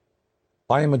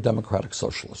I am a democratic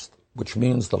socialist, which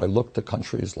means that I look to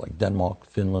countries like Denmark,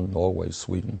 Finland, Norway,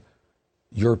 Sweden,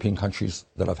 European countries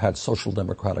that have had social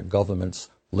democratic governments,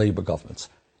 labor governments.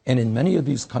 And in many of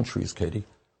these countries, Katie,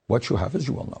 what you have, as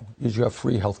you well know, is you have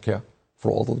free health care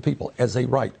for all of the people as a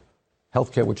right.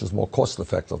 Health care, which is more cost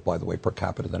effective, by the way, per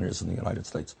capita than it is in the United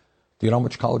States. Do you know how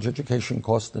much college education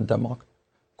costs in Denmark?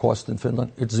 Cost in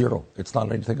Finland? It's zero. It's not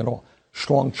anything at all.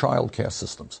 Strong child care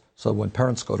systems. So when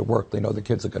parents go to work, they know the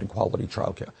kids are getting quality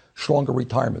child care. Stronger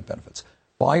retirement benefits.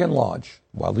 By and large,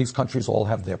 while these countries all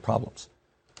have their problems,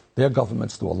 their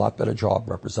governments do a lot better job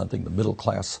representing the middle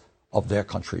class of their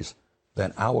countries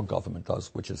than our government does,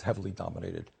 which is heavily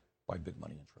dominated by big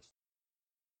money interests.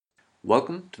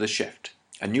 Welcome to The Shift,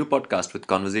 a new podcast with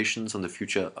conversations on the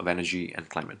future of energy and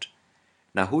climate.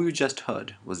 Now, who you just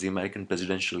heard was the American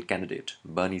presidential candidate,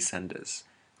 Bernie Sanders,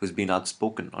 who's been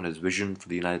outspoken on his vision for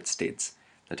the United States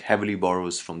that heavily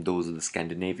borrows from those of the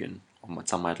Scandinavian, or what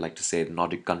some might like to say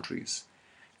Nordic countries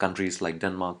like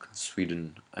Denmark,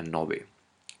 Sweden, and Norway.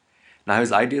 Now,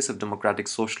 his ideas of democratic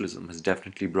socialism has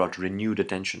definitely brought renewed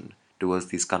attention towards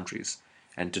these countries,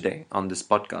 and today, on this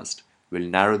podcast, we'll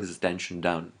narrow this attention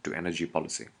down to energy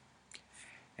policy.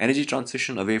 Energy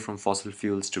transition away from fossil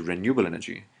fuels to renewable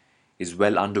energy is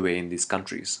well underway in these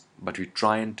countries, but we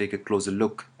try and take a closer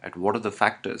look at what are the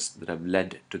factors that have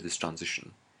led to this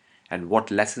transition, and what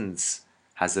lessons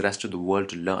has the rest of the world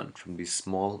to learn from these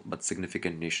small but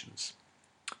significant nations.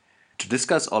 To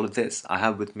discuss all of this, I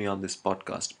have with me on this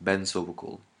podcast Ben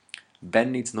Sovacool.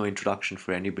 Ben needs no introduction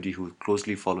for anybody who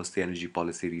closely follows the energy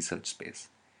policy research space.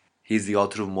 He is the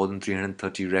author of more than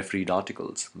 330 refereed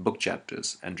articles, book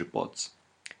chapters, and reports.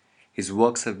 His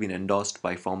works have been endorsed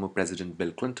by former President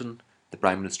Bill Clinton, the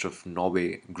Prime Minister of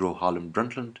Norway, Gro Harlem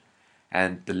Brundtland,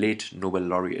 and the late Nobel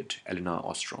laureate Elinor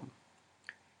Ostrom.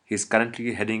 He is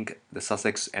currently heading the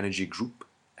Sussex Energy Group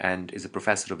and is a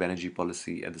professor of energy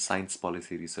policy at the Science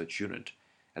Policy Research Unit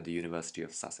at the University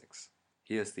of Sussex.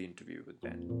 Here's the interview with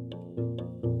Ben.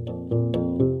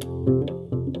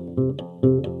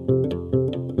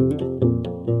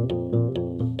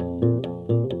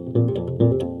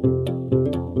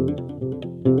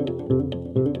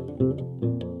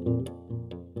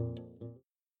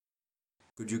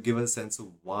 Could you give us a sense of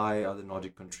why are the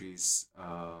Nordic countries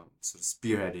sort of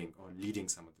spearheading or leading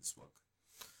some of this work?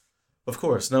 Of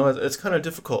course. No, it's kind of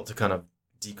difficult to kind of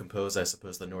decompose, I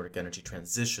suppose, the Nordic energy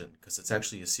transition, because it's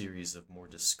actually a series of more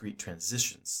discrete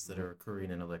transitions that are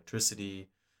occurring in electricity,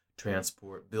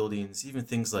 transport, buildings, even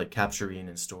things like capturing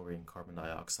and storing carbon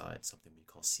dioxide, something we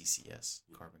call CCS,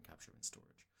 carbon capture and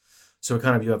storage. So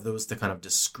you have the kind of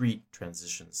discrete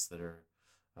transitions that are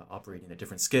operating at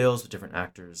different scales with different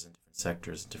actors and different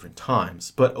sectors at different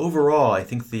times. But overall, I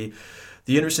think the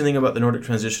interesting thing about the Nordic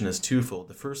transition is twofold.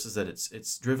 The first is that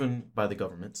it's driven by the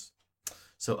governments.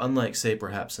 So unlike, say,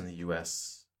 perhaps in the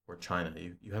US or China,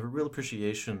 you have a real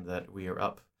appreciation that we are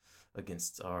up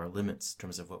against our limits in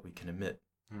terms of what we can emit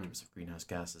in terms of greenhouse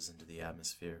gases into the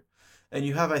atmosphere. And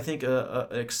you have, I think, an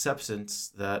acceptance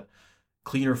that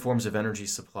cleaner forms of energy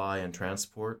supply and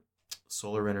transport,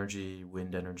 solar energy,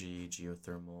 wind energy,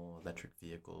 geothermal, electric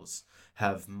vehicles,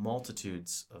 have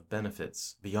multitudes of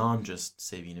benefits beyond just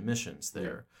saving emissions. There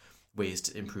are ways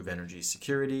to improve energy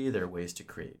security, there are ways to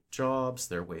create jobs,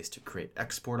 there are ways to create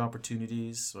export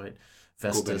opportunities, right?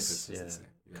 Vestas,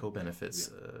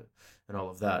 co-benefits, and all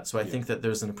of that. So I think that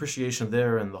there's an appreciation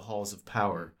there in the halls of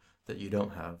power that you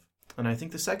don't have. And I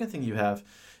think the second thing you have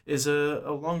is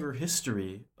a longer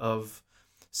history of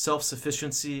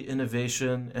self-sufficiency,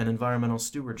 innovation, and environmental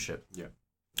stewardship. Yeah.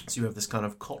 So you have this kind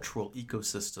of cultural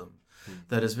ecosystem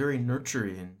that is very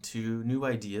nurturing to new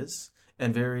ideas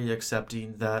and very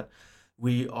accepting that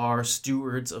we are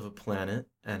stewards of a planet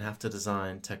and have to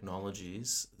design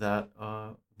technologies that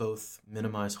both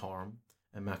minimize harm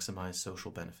and maximize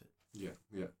social benefit.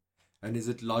 Yeah. And is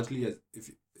it largely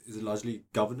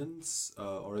governance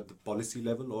or at the policy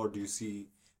level, or do you see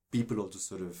people also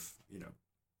sort of,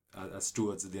 as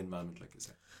stewards of the environment, like you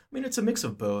said? I mean, it's a mix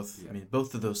of both. Yeah. I mean,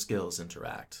 both of those skills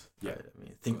interact. Yeah. Right? I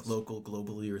mean, think local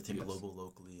globally or think global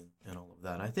locally and all of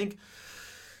that. I think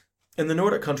in the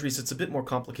Nordic countries, it's a bit more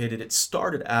complicated. It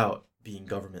started out being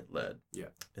government-led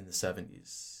in the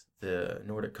 70s. The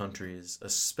Nordic countries,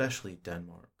 especially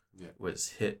Denmark, was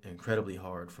hit incredibly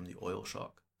hard from the oil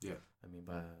shock. Yeah. I mean,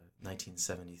 by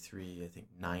 1973, I think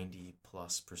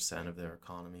 90+% of their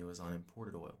economy was on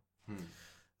imported oil.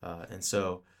 And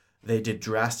so they did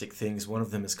drastic things. One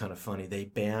of them is kind of funny. They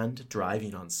banned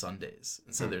driving on Sundays.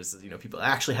 And so there's, people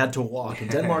actually had to walk. And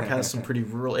Denmark has some pretty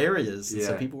rural areas. And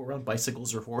so people were on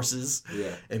bicycles or horses.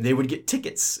 Yeah. And they would get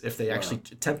tickets if they actually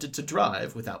attempted to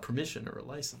drive without permission or a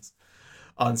license.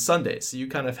 on Sundays. So you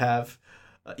kind of have,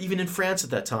 even in France at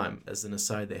that time, as an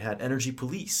aside, they had energy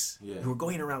police who were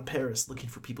going around Paris looking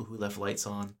for people who left lights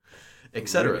on,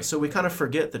 etc. Really? So we kind of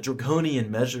forget the draconian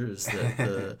measures that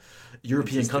the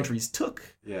European countries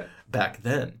took back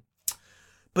then.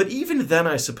 But even then,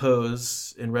 I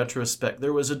suppose, in retrospect,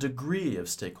 there was a degree of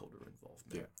stakeholder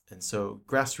involvement. Yeah. And so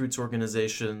grassroots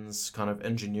organizations, kind of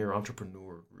engineer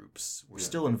entrepreneur groups were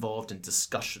still involved in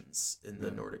discussions in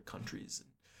the Nordic countries.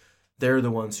 They're the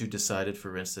ones who decided,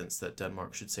 for instance, that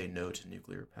Denmark should say no to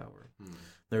nuclear power.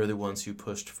 They're the ones who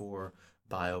pushed for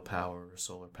biopower or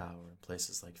solar power in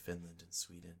places like Finland and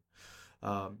Sweden.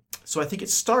 So I think it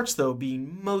starts, though,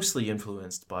 being mostly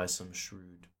influenced by some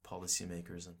shrewd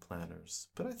policymakers and planners.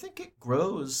 But I think it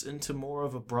grows into more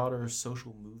of a broader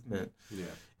social movement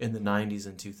in the 90s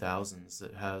and 2000s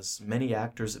that has many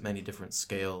actors at many different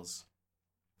scales.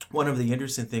 One of the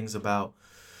interesting things about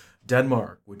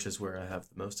Denmark, which is where I have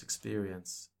the most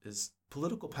experience, is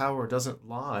political power doesn't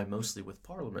lie mostly with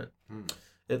parliament.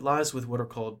 It lies with what are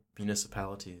called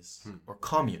municipalities or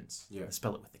communes. I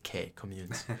spell it with a K,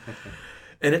 communes.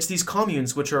 And it's these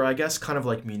communes, which are, I guess, kind of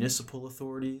like municipal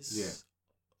authorities,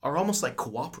 are almost like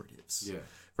cooperatives.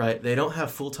 Right? They don't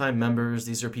have full-time members.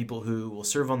 These are people who will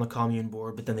serve on the commune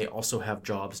board, but then they also have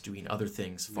jobs doing other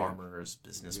things, farmers,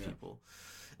 business people,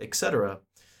 etc.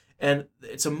 And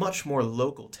it's a much more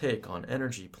local take on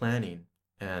energy planning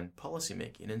and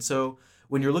policymaking. And so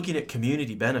when you're looking at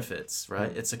community benefits,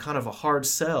 right, it's a kind of a hard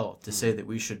sell to say that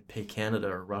we should pay Canada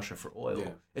or Russia for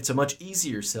oil. It's a much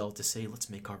easier sell to say,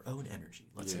 let's make our own energy.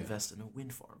 Let's invest in a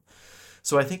wind farm.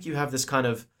 So I think you have this kind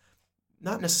of,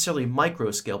 not necessarily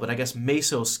micro scale, but I guess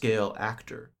meso scale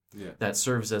actor that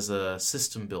serves as a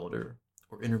system builder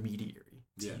or intermediary,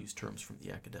 to use terms from the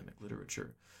academic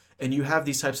literature. And you have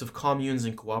these types of communes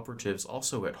and cooperatives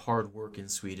also at hard work in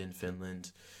Sweden,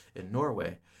 Finland, and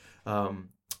Norway.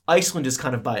 Iceland is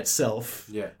kind of by itself,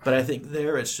 but I think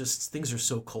there it's just things are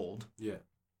so cold,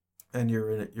 and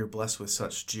you're blessed with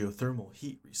such geothermal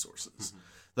heat resources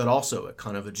that also a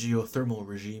kind of a geothermal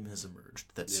regime has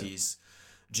emerged that sees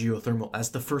geothermal as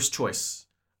the first choice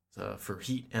for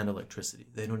heat and electricity.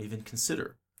 They don't even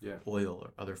consider oil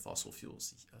or other fossil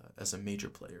fuels as a major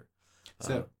player.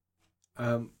 So,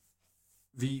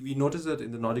 we notice that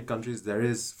in the Nordic countries there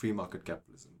is free market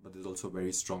capitalism, but there's also a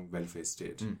very strong welfare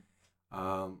state.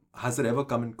 Has that ever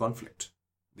come in conflict?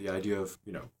 The idea of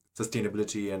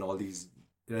sustainability and all these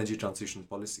energy transition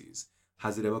policies,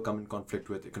 has it ever come in conflict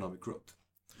with economic growth,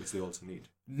 which they also need?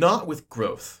 Not with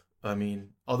growth. I mean,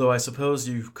 although I suppose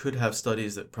you could have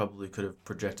studies that probably could have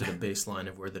projected a baseline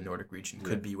of where the Nordic region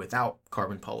could be without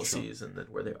carbon policies and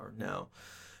where they are now.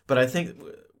 But I think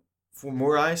from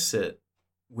where I sit,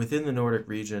 within the Nordic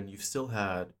region, you've still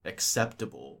had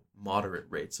acceptable, moderate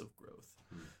rates of growth.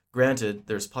 Granted,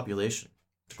 there's population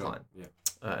decline.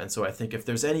 And so I think if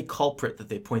there's any culprit that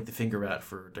they point the finger at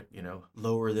for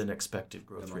lower than expected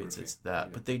growth rates, it's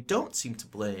that. But they don't seem to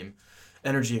blame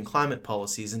energy and climate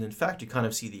policies, and in fact you kind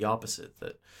of see the opposite,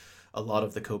 that a lot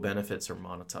of the co-benefits are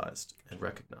monetized and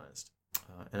recognized.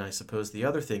 And I suppose the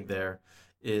other thing there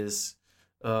is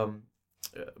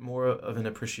more of an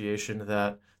appreciation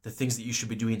that the things that you should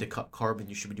be doing to cut carbon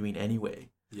you should be doing anyway.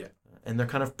 And they're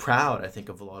kind of proud, I think,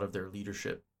 of a lot of their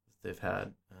leadership they've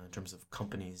had in terms of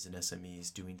companies and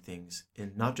SMEs doing things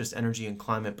in not just energy and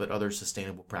climate but other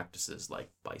sustainable practices like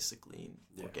bicycling,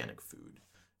 organic food,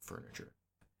 furniture.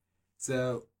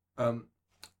 So,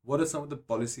 what are some of the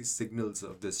policy signals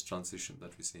of this transition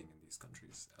that we're seeing in these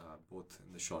countries, both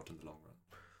in the short and the long run?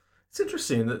 It's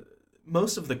interesting that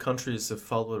most of the countries have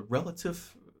followed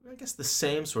the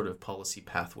same sort of policy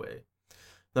pathway.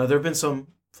 Now, there have been some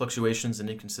fluctuations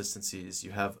and inconsistencies.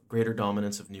 You have greater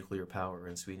dominance of nuclear power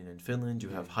in Sweden and Finland. You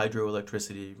have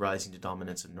hydroelectricity rising to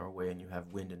dominance in Norway, and you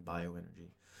have wind and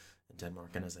bioenergy in Denmark,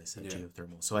 and as I said,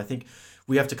 geothermal. So I think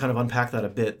we have to kind of unpack that a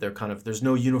bit. There's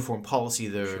no uniform policy.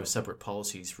 There are separate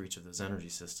policies for each of those energy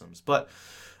systems. But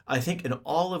I think in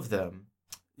all of them,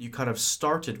 you kind of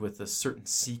started with a certain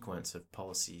sequence of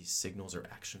policy signals or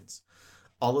actions.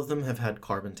 All of them have had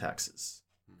carbon taxes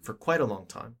for quite a long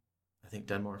time. I think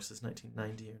Denmark's is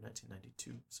 1990 or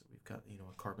 1992. So we've got,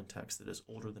 a carbon tax that is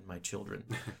older than my children,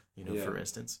 for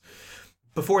instance.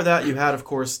 Before that, you had, of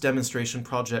course, demonstration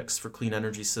projects for clean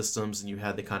energy systems, and you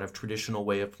had the kind of traditional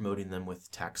way of promoting them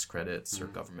with tax credits or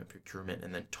government procurement,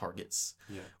 and then targets,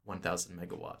 1,000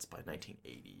 megawatts by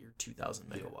 1980 or 2,000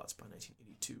 megawatts by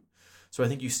 1982. So I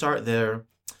think you start there,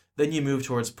 then you move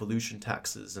towards pollution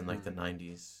taxes in the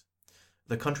 90s.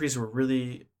 The countries were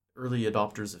really early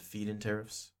adopters of feed-in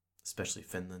tariffs, especially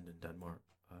Finland and Denmark,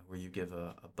 where you give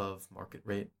a above market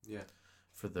rate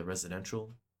for the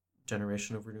residential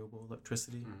generation of renewable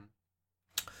electricity.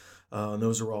 And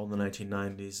those were all in the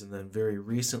 1990s. And then very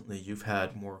recently, you've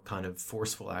had more kind of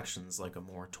forceful actions like a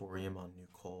moratorium on new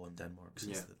coal in Denmark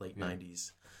since the late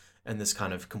 90s. And this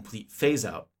kind of complete phase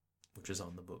out, which is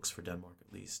on the books for Denmark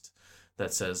at least,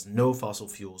 that says no fossil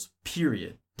fuels,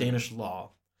 period. Danish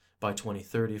law by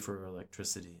 2030 for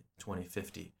electricity,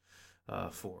 2050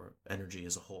 for energy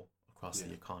as a whole across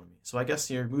the economy. So I guess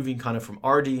you're moving kind of from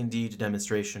RD&D to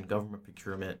demonstration, government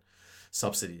procurement,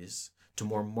 subsidies, to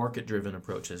more market-driven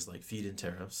approaches like feed-in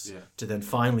tariffs, to then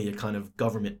finally a kind of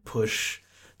government push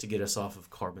to get us off of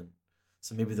carbon.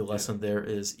 So maybe the lesson there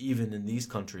is even in these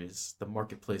countries, the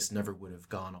marketplace never would have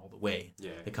gone all the way.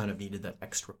 They kind of needed that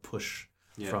extra push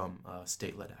from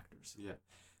state-led actors.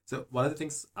 So one of the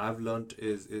things I've learned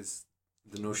is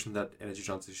the notion that energy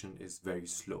transition is very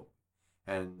slow.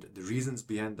 And the reasons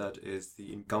behind that is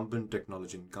the incumbent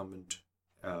technology,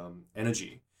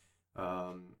 energy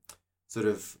sort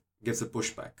of gives a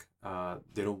pushback.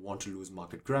 They don't want to lose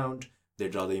market ground.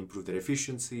 They'd rather improve their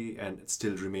efficiency and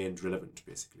still remain relevant,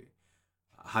 basically.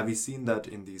 Have you seen that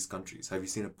in these countries? Have you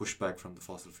seen a pushback from the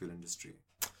fossil fuel industry?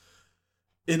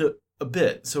 In a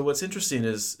bit. So what's interesting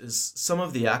is some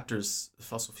of the actors,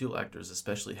 fossil fuel actors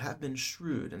especially, have been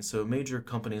shrewd. And so major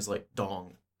companies like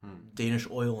Dong, Danish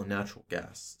Oil and Natural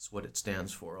Gas is what it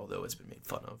stands for, although it's been made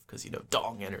fun of because,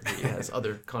 Dong Energy has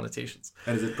other connotations.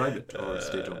 And is it private or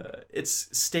state-owned?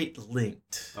 It's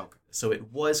state-linked. Okay. So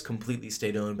it was completely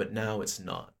state-owned, but now it's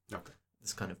not. Okay.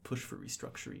 This kind of push for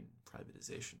restructuring,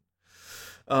 privatization.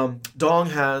 Dong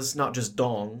has not just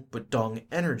Dong, but Dong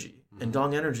Energy. And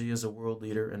Dong Energy is a world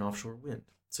leader in offshore wind.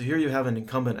 So here you have an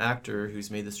incumbent actor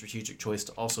who's made the strategic choice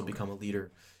to also become a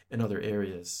leader in other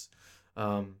areas.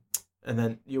 And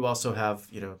then you also have,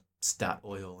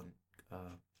 Statoil and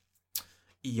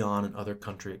Eon and other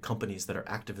companies that are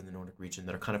active in the Nordic region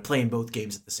that are kind of playing both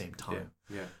games at the same time.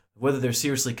 Whether they're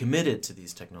seriously committed to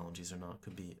these technologies or not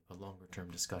could be a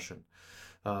longer-term discussion.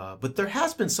 But there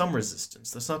has been some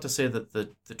resistance. That's not to say that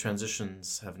the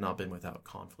transitions have not been without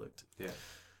conflict.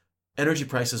 Energy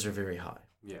prices are very high.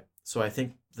 So I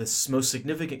think this most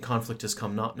significant conflict has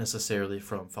come not necessarily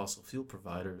from fossil fuel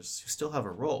providers who still have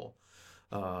a role,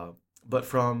 but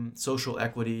from social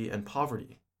equity and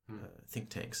poverty think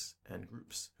tanks and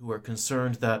groups who are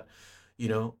concerned that,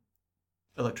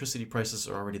 electricity prices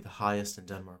are already the highest in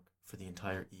Denmark for the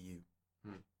entire EU.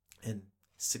 And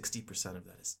 60% of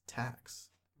that is tax.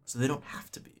 So they don't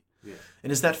have to be.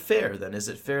 And is that fair then? Is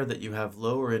it fair that you have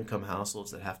lower income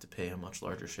households that have to pay a much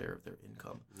larger share of their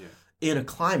income in a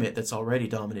climate that's already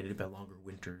dominated by longer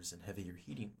winters and heavier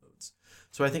heating loads?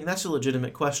 So I think that's a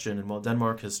legitimate question. And while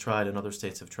Denmark has tried and other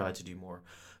states have tried to do more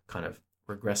kind of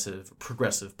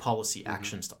progressive policy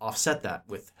actions to offset that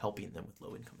with helping them with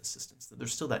low income assistance,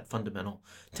 there's still that fundamental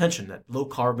tension that low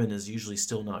carbon is usually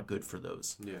still not good for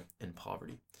those in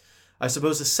poverty. I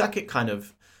suppose the second kind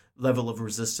of level of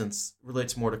resistance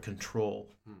relates more to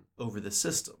control over the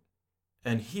system.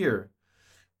 And here,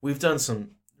 we've done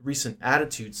some recent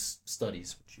attitudes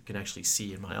studies, which you can actually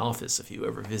see in my office if you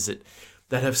ever visit,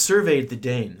 that have surveyed the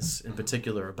Danes in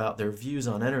particular about their views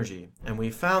on energy. And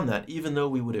we found that even though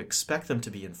we would expect them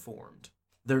to be informed,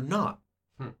 they're not.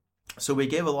 So we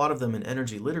gave a lot of them an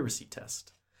energy literacy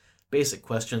test. Basic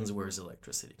questions: where does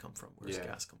electricity come from? Where does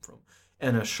gas come from?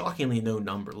 And a shockingly low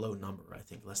number, I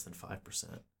think less than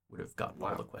 5% would have gotten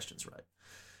all the questions right.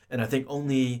 And I think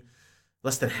only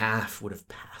less than half would have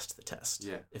passed the test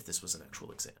if this was an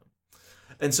actual exam.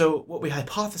 And so what we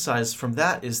hypothesize from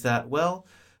that is that, well,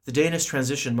 the Danish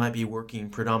transition might be working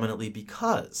predominantly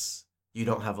because you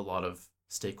don't have a lot of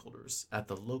stakeholders at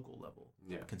the local level,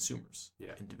 consumers,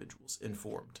 individuals,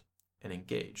 informed and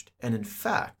engaged. And in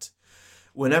fact,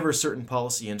 whenever certain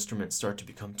policy instruments start to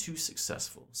become too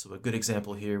successful, so a good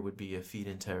example here would be a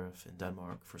feed-in tariff in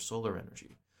Denmark for solar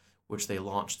energy, which they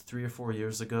launched 3 or 4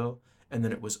 years ago, and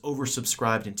then it was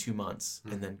oversubscribed in 2 months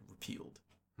and then repealed.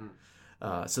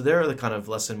 So there the kind of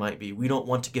lesson might be, we don't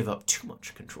want to give up too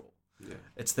much control.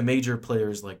 It's the major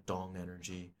players like Dong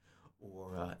Energy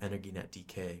or Energinet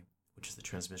DK, which is the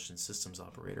transmission systems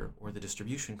operator, or the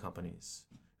distribution companies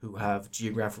who have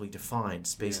geographically defined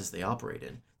spaces they operate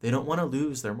in. They don't want to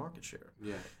lose their market share.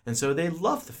 And so they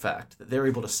love the fact that they're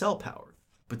able to sell power,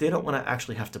 but they don't want to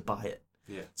actually have to buy it.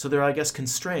 So there are, I guess,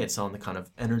 constraints on the kind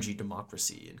of energy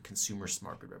democracy and consumer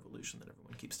market revolution that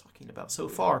everyone keeps talking about. So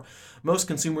far, most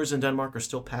consumers in Denmark are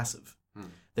still passive.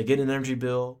 They get an energy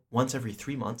bill once every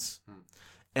 3 months,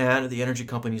 and the energy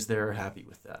companies there are happy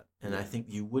with that. And I think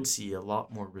you would see a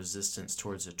lot more resistance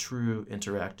towards a true,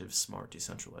 interactive, smart,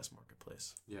 decentralized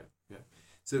marketplace.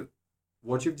 So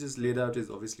what you've just laid out is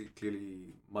obviously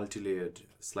clearly multi-layered,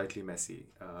 slightly messy,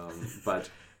 but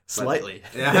Slightly.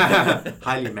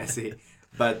 highly messy.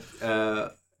 But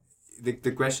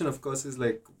the question, of course, is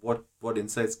like what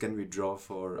insights can we draw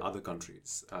for other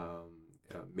countries?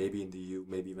 Maybe in the EU,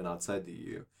 maybe even outside the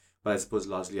EU, but I suppose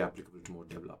largely applicable to more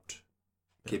developed,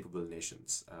 capable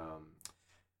nations.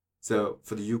 So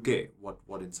for the UK,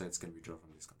 what insights can we draw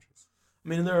from these countries? I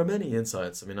mean, there are many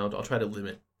insights. I mean, I'll try to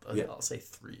limit. I'll say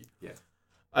 3. Yeah.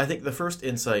 I think the first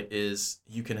insight is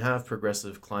you can have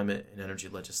progressive climate and energy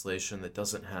legislation that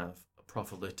doesn't have a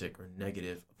prophylactic or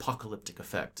negative apocalyptic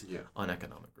effect on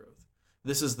economic growth.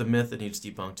 This is the myth that needs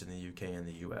debunked in the UK and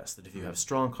the US, that if you have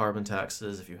strong carbon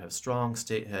taxes, if you have strong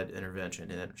state-head intervention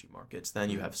in energy markets, then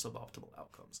you have suboptimal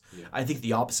outcomes. Yeah. I think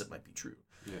the opposite might be true.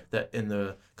 Yeah. That in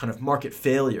the kind of market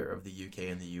failure of the UK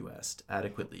and the US to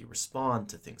adequately respond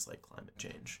to things like climate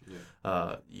change,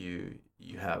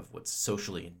 you have what's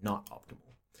socially not optimal.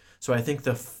 So I think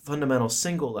the fundamental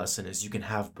single lesson is you can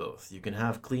have both. You can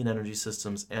have clean energy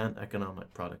systems and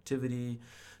economic productivity,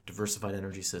 diversified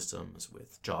energy systems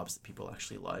with jobs that people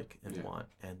actually like and want,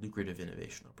 and lucrative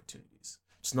innovation opportunities.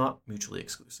 It's not mutually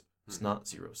exclusive. It's not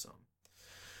zero sum.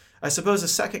 I suppose a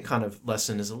second kind of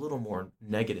lesson is a little more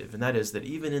negative, and that is that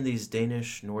even in these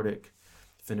Danish, Nordic,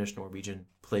 Finnish, Norwegian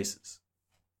places,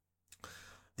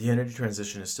 the energy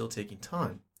transition is still taking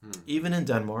time. Even in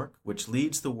Denmark, which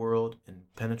leads the world in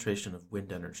penetration of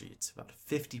wind energy, it's about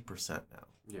 50%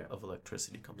 now of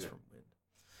electricity comes from wind.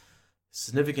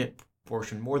 Significant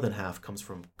portion, more than half, comes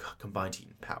from combined heat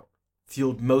and power,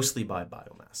 fueled mostly by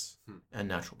biomass and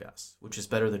natural gas, which is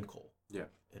better than coal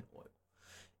and oil.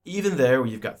 Even there,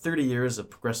 where you've got 30 years of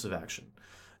progressive action,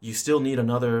 you still need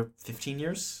another 15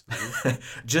 years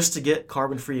just to get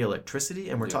carbon-free electricity,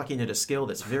 and we're talking at a scale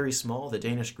that's very small. The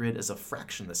Danish grid is a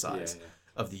fraction the size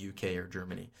of the UK or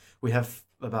Germany. We have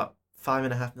about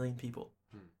 5.5 million people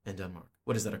in Denmark.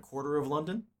 What is that, a quarter of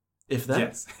London? If that?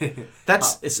 Yes.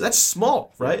 That's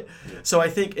small, right? Yeah. So I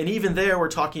think, and even there, we're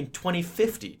talking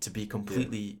 2050 to be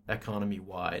completely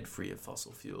economy-wide, free of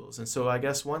fossil fuels. And so I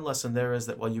guess one lesson there is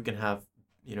that while you can have,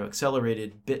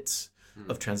 accelerated bits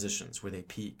of transitions where they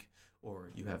peak,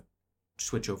 or you have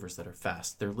switchovers that are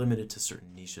fast, they're limited to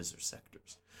certain niches or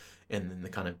sectors. And then the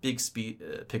kind of big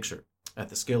picture, at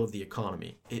the scale of the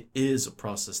economy, it is a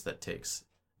process that takes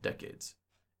decades,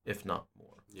 if not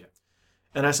more. Yeah.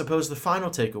 And I suppose the final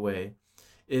takeaway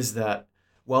is that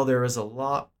while there is a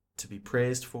lot to be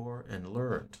praised for and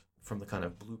learned from the kind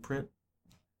of blueprint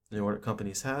the Nordic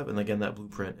companies have, and again, that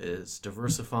blueprint is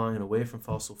diversifying away from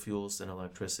fossil fuels and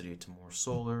electricity to more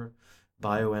solar,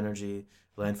 bioenergy,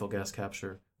 landfill gas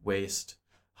capture, waste,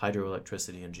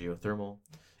 hydroelectricity, and geothermal.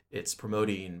 It's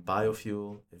promoting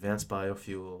biofuel, advanced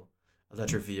biofuel,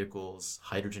 electric vehicles,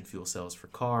 hydrogen fuel cells for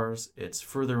cars. It's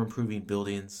further improving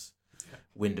buildings,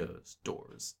 windows,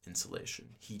 doors, insulation,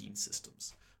 heating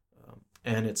systems.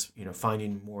 And it's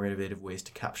finding more innovative ways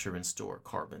to capture and store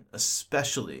carbon,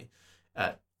 especially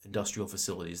at industrial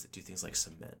facilities that do things like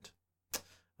cement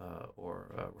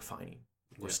or refining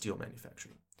or steel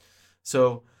manufacturing.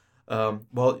 So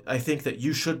while I think that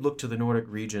you should look to the Nordic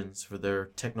regions for their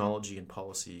technology and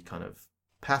policy kind of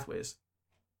pathways,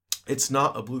 it's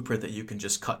not a blueprint that you can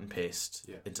just cut and paste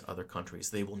into other countries.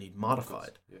 They will need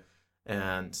modified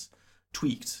and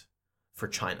tweaked for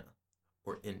China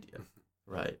or India,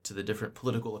 right, to the different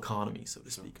political economy, so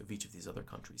to speak, of each of these other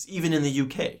countries. Even in the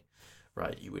UK,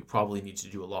 right, you would probably need to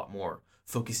do a lot more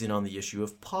focusing on the issue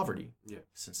of poverty,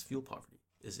 since fuel poverty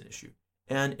is an issue,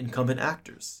 and incumbent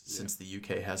actors, since the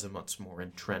UK has a much more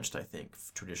entrenched, I think,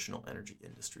 traditional energy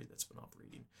industry that's been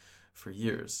operating for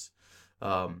years.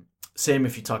 Same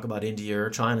if you talk about India or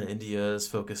China. India is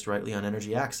focused rightly on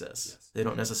energy access. Yes. They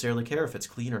don't necessarily care if it's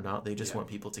clean or not. They just want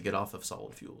people to get off of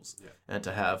solid fuels and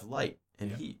to have light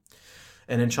and heat.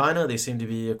 And in China, they seem to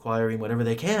be acquiring whatever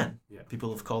they can. Yeah.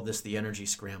 People have called this the energy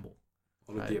scramble.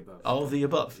 All of the above. All of the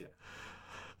above.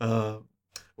 Yeah.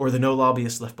 Or the no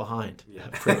lobbyists left behind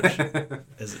approach,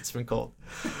 as it's been called.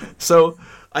 So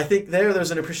I think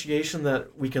there's an appreciation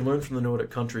that we can learn from the Nordic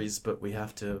countries, but we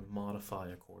have to modify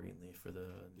accordingly for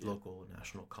the local and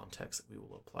national context that we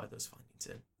will apply those findings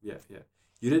in. Yeah.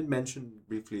 You did mention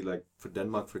briefly, like for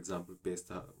Denmark, for example, pays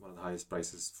one of the highest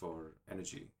prices for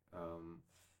energy.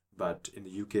 But in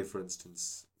the UK, for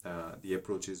instance, the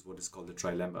approach is what is called the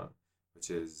trilemma, which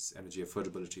is energy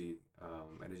affordability,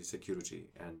 energy security,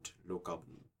 and low carbon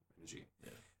energy.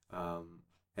 Yeah.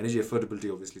 Energy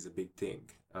affordability obviously is a big thing.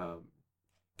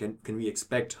 Can we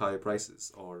expect higher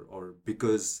prices, or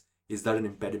because is that an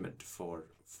impediment for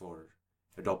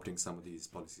adopting some of these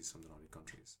policies from the Nordic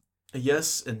countries?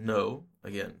 Yes and no.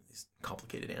 Again, these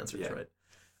complicated answers, right?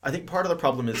 I think part of the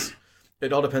problem is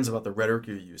it all depends about the rhetoric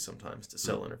you use sometimes to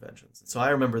sell interventions. And so I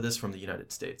remember this from the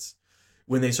United States.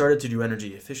 When they started to do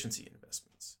energy efficiency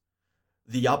investments,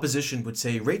 the opposition would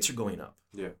say rates are going up.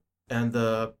 Yeah. And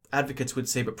the advocates would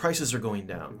say, but prices are going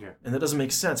down. Yeah. And that doesn't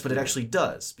make sense, but it actually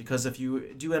does. Because if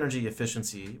you do energy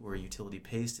efficiency, where a utility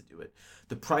pays to do it,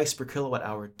 the price per kilowatt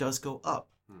hour does go up.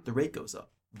 The rate goes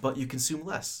up. But you consume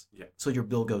less. Yeah. So your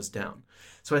bill goes down.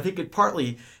 So I think it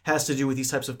partly has to do with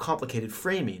these types of complicated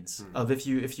framings of if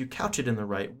you couch it in the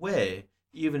right way,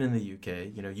 even in the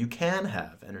UK, you can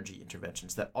have energy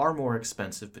interventions that are more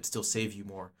expensive but still save you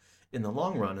more in the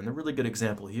long run. And the really good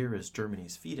example here is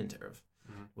Germany's feed-in tariff,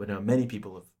 what many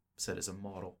people have said is a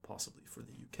model possibly for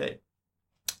the UK.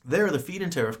 There, the feed-in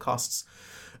tariff costs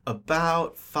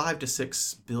about 5 to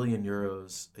 6 billion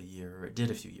euros a year. It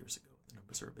did a few years ago. The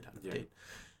numbers are a bit out of date.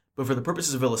 But for the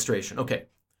purposes of illustration, okay,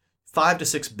 5 to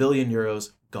 6 billion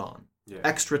euros gone. Yeah.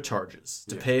 Extra charges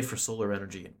to pay for solar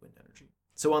energy and wind energy.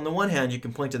 So on the one hand, you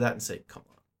can point to that and say, come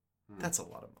on, that's a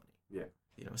lot of money.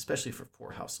 Yeah. Especially for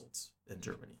poor households in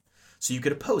Germany. So you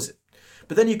could oppose it.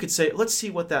 But then you could say, let's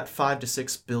see what that 5 to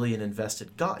 6 billion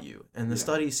invested got you. And the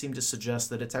studies seem to suggest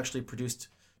that it's actually produced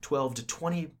 12 to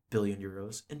 20 billion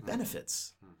euros in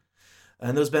benefits.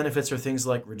 And those benefits are things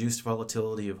like reduced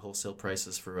volatility of wholesale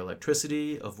prices for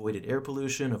electricity, avoided air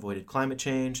pollution, avoided climate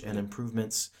change, and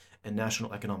improvements in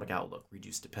national economic outlook,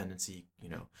 reduced dependency,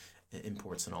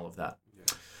 imports and all of that.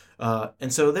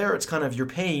 And so there it's kind of you're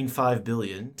paying 5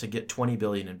 billion to get 20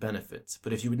 billion in benefits.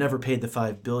 But if you had never paid the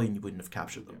 5 billion, you wouldn't have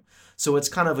captured them. So it's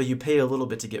kind of you pay a little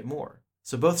bit to get more.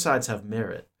 So both sides have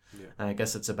merit. Yeah. And I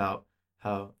guess it's about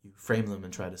how you frame them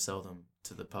and try to sell them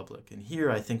to the public. And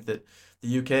here I think that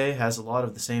the UK has a lot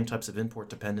of the same types of import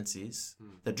dependencies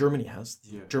that Germany has.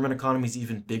 The German economy is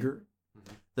even bigger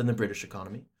than the British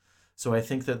economy. So I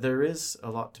think that there is a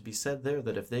lot to be said there,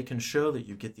 that if they can show that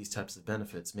you get these types of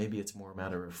benefits, maybe it's more a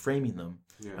matter of framing them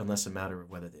and less a matter of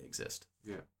whether they exist.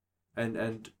 Yeah. And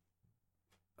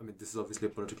I mean, this is obviously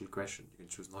a political question. You can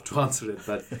choose not to answer it,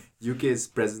 but UK's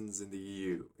presence in the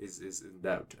EU is in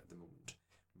doubt at the moment.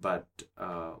 But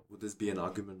would this be an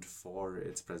argument for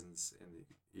its presence in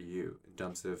the EU in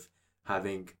terms of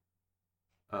having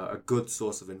a good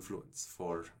source of influence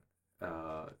for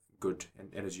good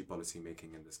energy policy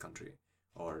making in this country,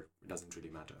 or it doesn't really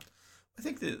matter? I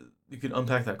think that you could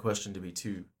unpack that question to be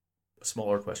two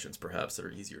smaller questions, perhaps, that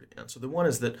are easier to answer. The one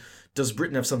is that, does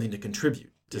Britain have something to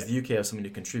contribute? Does the UK have something to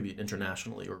contribute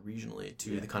internationally or regionally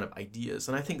to the kind of ideas?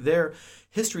 And I think their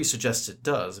history suggests it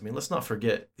does. I mean, let's not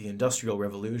forget the Industrial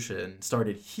Revolution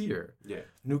started here.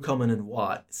 Newcomen and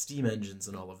Watt, steam engines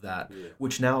and all of that,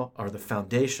 which now are the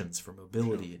foundations for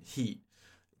mobility and heat,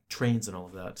 trains and all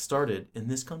of that, started in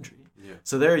this country.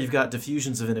 So there you've got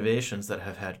diffusions of innovations that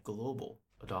have had global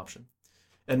adoption.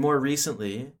 And more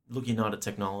recently, looking not at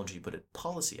technology, but at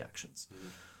policy actions.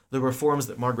 The reforms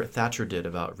that Margaret Thatcher did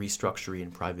about restructuring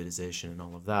and privatization and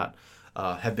all of that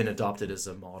have been adopted as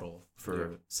a model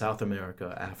for South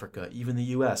America, Africa, even the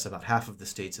U.S. About half of the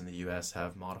states in the U.S.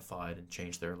 have modified and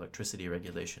changed their electricity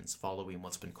regulations following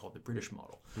what's been called the British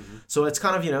model. So it's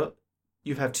kind of,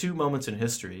 you have two moments in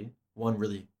history, one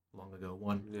really long ago,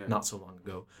 one not so long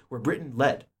ago, where Britain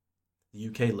led, the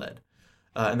UK led.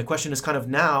 And the question is kind of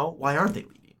now, why aren't they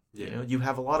leading? You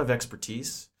have a lot of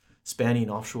expertise spanning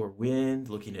offshore wind,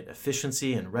 looking at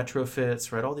efficiency and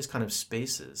retrofits, right? All these kind of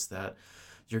spaces that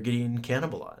you're getting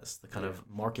cannibalized, the kind of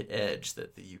market edge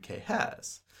that the UK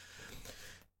has.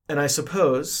 And I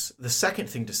suppose the second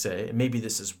thing to say, and maybe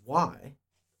this is why,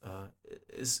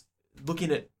 is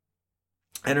looking at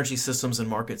energy systems and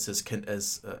markets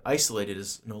as isolated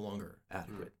is no longer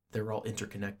adequate. They're all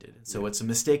interconnected. And so it's a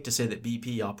mistake to say that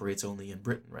BP operates only in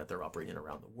Britain, right? They're operating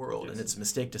around the world. And it's a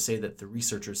mistake to say that the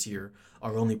researchers here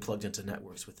are only plugged into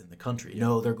networks within the country.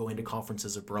 No, they're going to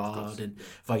conferences abroad and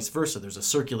vice versa. There's a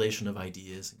circulation of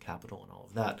ideas and capital and all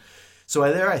of that. So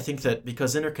I think that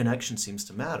because interconnection seems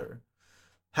to matter,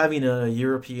 having a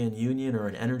European Union or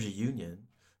an energy union,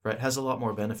 right, has a lot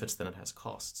more benefits than it has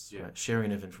costs. Right?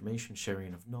 Sharing of information,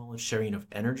 sharing of knowledge, sharing of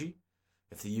energy.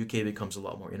 If the UK becomes a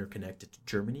lot more interconnected to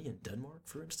Germany and Denmark,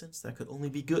 for instance, that could only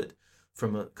be good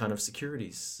from a kind of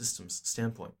security systems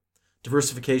standpoint.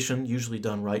 Diversification, usually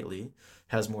done rightly,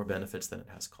 has more benefits than it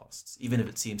has costs, even if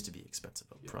it seems to be expensive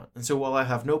up front. And so while I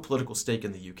have no political stake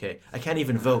in the UK, I can't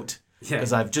even vote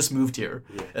because I've just moved here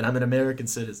and I'm an American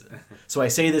citizen. So I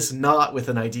say this not with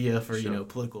an idea for,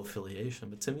 political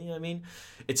affiliation, but to me, I mean,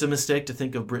 it's a mistake to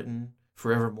think of Britain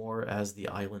forevermore as the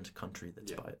island country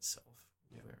that's by itself.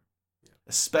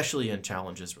 Especially in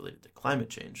challenges related to climate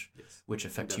change, which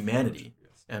affect humanity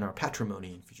and our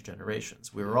patrimony in future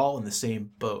generations. We're all in the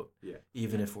same boat, Yeah.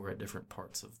 even if we're at different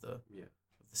parts of the Yeah.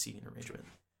 seating arrangement.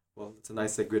 Well, it's a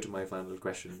nice segue to my final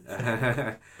question.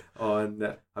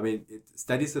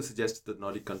 Studies have suggested that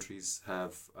Nordic countries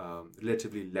have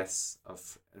relatively less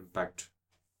of impact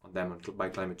on them by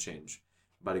climate change,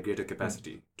 but a greater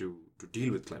capacity to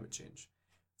deal with climate change.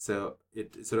 So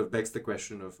it sort of begs the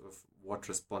question of what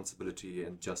responsibility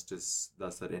and justice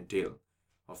does that entail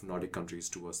of Nordic countries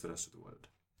towards the rest of the world?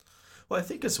 Well, I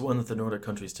think it's one that the Nordic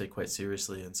countries take quite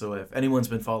seriously. And so if anyone's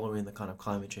been following the kind of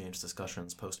climate change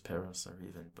discussions post-Paris or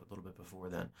even a little bit before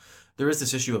then, there is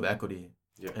this issue of equity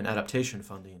and adaptation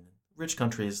funding. Rich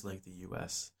countries like the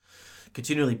U.S.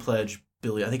 continually pledge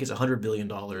I think it's $100 billion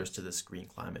to this Green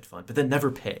Climate Fund, but then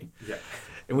never pay. Yeah.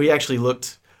 And we actually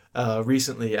looked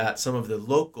recently at some of the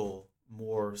local,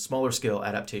 more smaller scale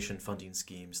adaptation funding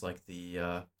schemes like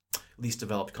the Least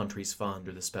Developed Countries Fund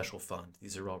or the Special Fund.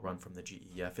 These are all run from the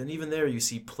GEF. And even there you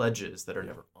see pledges that are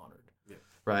never honored. Yeah.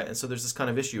 Right? And so there's this kind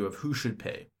of issue of who should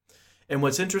pay. And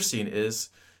what's interesting is,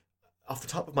 off the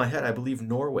top of my head, I believe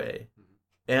Norway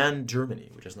and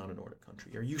Germany, which is not a Nordic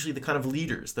country, are usually the kind of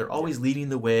leaders. They're always leading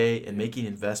the way and making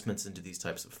investments into these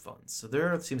types of funds. So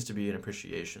there seems to be an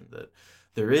appreciation that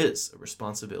there is a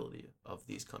responsibility of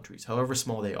these countries, however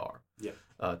small they are,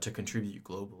 to contribute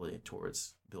globally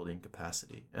towards building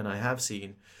capacity. And I have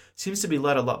seen, seems to be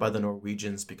led a lot by the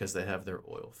Norwegians because they have their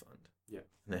oil fund. Yeah.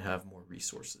 And they have more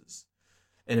resources.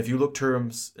 And if you look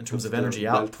in terms of energy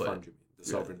output, fund, you mean, the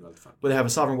sovereign wealth fund. Well, they have a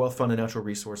sovereign wealth fund, a natural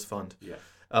resource fund. Yeah.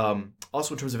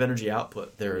 Also, in terms of energy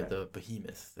output, they're the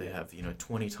behemoth. They have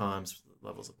 20 times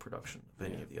levels of production of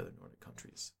any of the other Nordic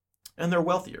countries, and they're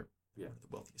wealthier. Yeah, the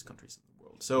wealthiest countries in the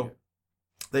world. So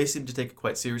they seem to take it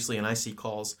quite seriously, and I see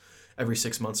calls every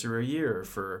 6 months or a year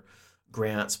for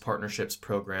grants, partnerships,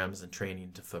 programs, and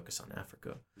training to focus on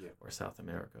Africa or South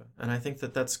America. And I think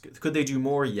that's good. Could they do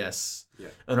more? Yes. Yeah.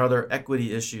 And are there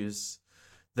equity issues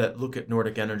that look at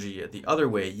Nordic energy the other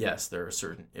way? Yes, there are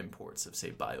certain imports of,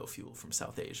 say, biofuel from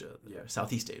South Asia,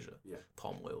 Southeast Asia,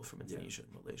 palm oil from Indonesia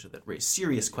and Malaysia that raise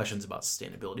serious questions about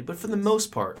sustainability. But for the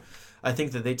most part, I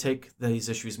think that they take these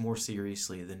issues more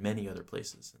seriously than many other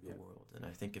places in the world. And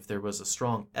I think if there was a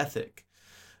strong ethic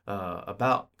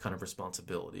about kind of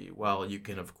responsibility, while you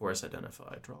can, of course,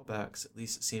 identify drawbacks, at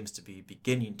least it seems to be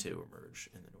beginning to emerge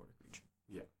in the Nordic region.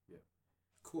 Yeah.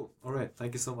 Cool. All right.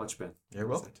 Thank you so much, Ben. You're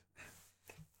welcome.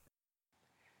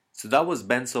 So that was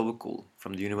Ben Sovacool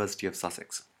from the University of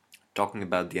Sussex, talking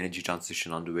about the energy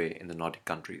transition underway in the Nordic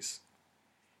countries.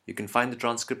 You can find the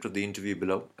transcript of the interview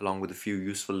below, along with a few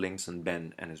useful links on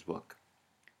Ben and his work.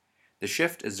 The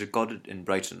Shift is recorded in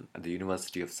Brighton at the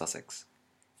University of Sussex.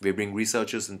 We bring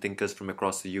researchers and thinkers from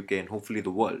across the UK and hopefully the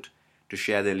world to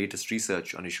share their latest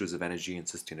research on issues of energy and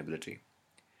sustainability.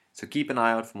 So keep an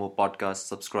eye out for more podcasts,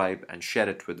 subscribe, and share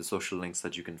it with the social links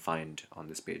that you can find on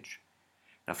this page.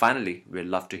 Now, finally, we'd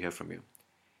love to hear from you.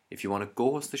 If you want to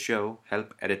co-host the show,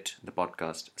 help edit the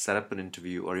podcast, set up an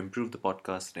interview, or improve the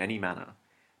podcast in any manner,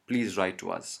 please write to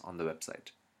us on the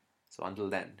website. So until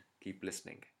then, keep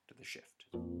listening to The Shift.